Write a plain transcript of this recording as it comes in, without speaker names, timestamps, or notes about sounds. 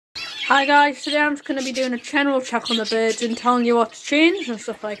Hi guys, today I'm just going to be doing a general check on the birds and telling you what's changed and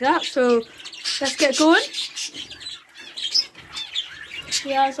stuff like that, so let's get going.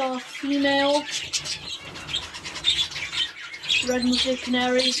 Here's our female red mosaic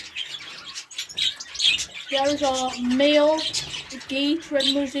canary. Here is our male gate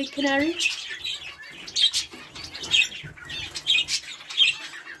red mosaic canary.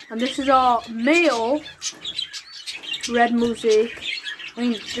 And this is our male red mosaic.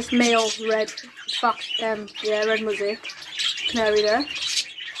 Just male red red mosaic canary there.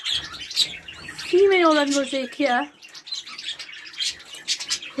 Female red mosaic here.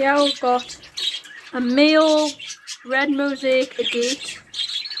 Here we've got a male red mosaic agate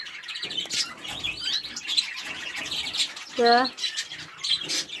there,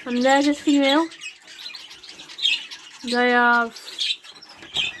 and there's his female. They have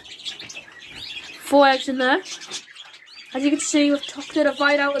 4 eggs in there. As you can see, we've tucked a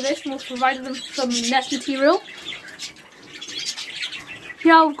divide out of this and we've provided them some nest material.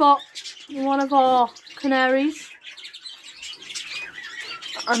 Here we've got one of our canaries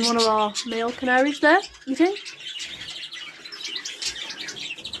and one of our male canaries there, you see?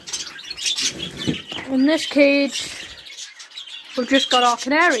 In this cage, we've just got our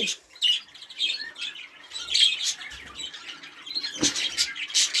canary.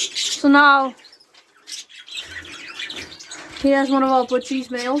 So now, here's one of our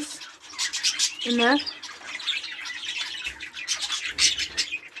budgies males in there.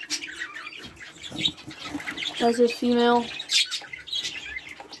 There's his female.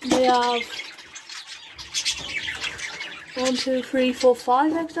 They have 1, 2, 3, 4,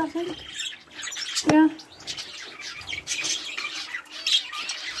 5 eggs, I think. Yeah.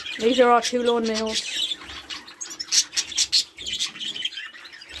 These are our 2 lone males.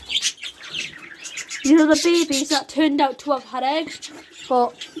 These are the babies that turned out to have had eggs,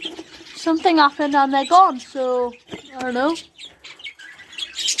 but something happened and they're gone, so I don't know.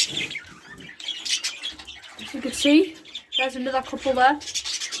 As you can see, there's another couple there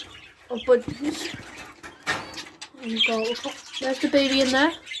of budgies. There's the baby in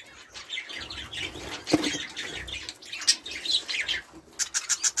there.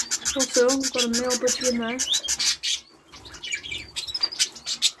 Also, we've got a male budgie in there.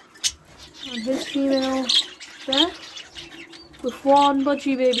 And his female there, with 1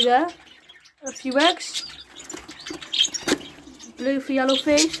 budgie baby there, a few eggs, blue for yellow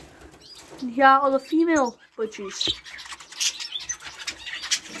face, and here are the female budgies.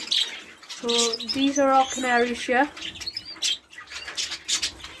 So these are our canaries here.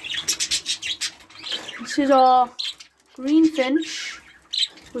 This is our green finch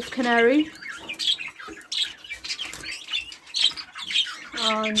with canary,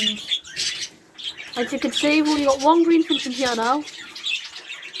 and as you can see, we've only got 1 green finch in here now. And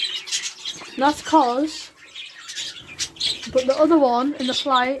that's cause, but the other one in the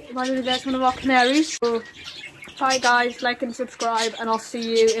flight, there's one of our canaries. So, bye guys, like and subscribe, and I'll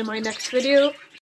see you in my next video.